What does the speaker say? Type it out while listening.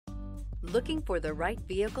Looking for the right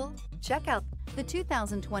vehicle? Check out the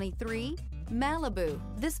 2023 Malibu.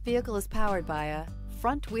 This vehicle is powered by a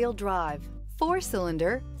front-wheel drive,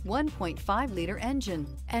 4-cylinder, 1.5-liter engine,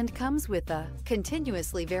 and comes with a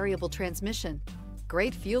continuously variable transmission.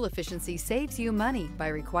 Great fuel efficiency saves you money by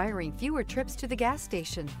requiring fewer trips to the gas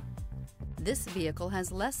station. This vehicle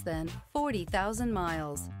has less than 40,000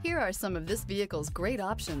 miles. Here are some of this vehicle's great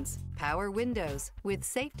options: power windows with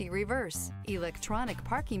safety reverse, electronic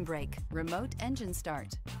parking brake, remote engine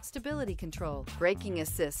start, stability control, braking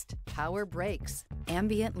assist, power brakes,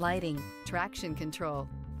 ambient lighting, traction control.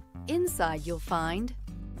 Inside you'll find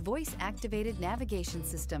voice-activated navigation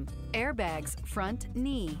system, airbags front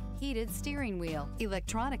knee, heated steering wheel,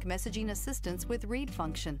 electronic messaging assistance with read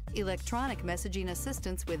function, electronic messaging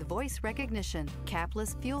assistance with voice recognition,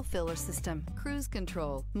 capless fuel filler system, cruise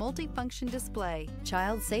control, multifunction display,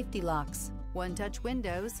 child safety locks, one-touch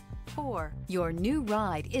windows. Your new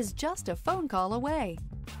ride is just a phone call away.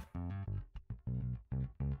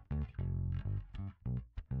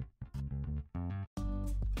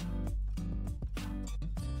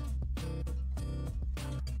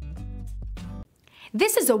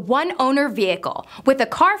 This is a one-owner vehicle with a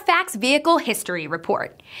CARFAX Vehicle History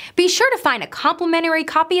Report. Be sure to find a complimentary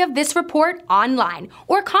copy of this report online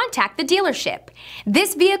or contact the dealership.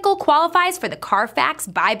 This vehicle qualifies for the CARFAX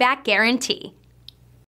buyback guarantee.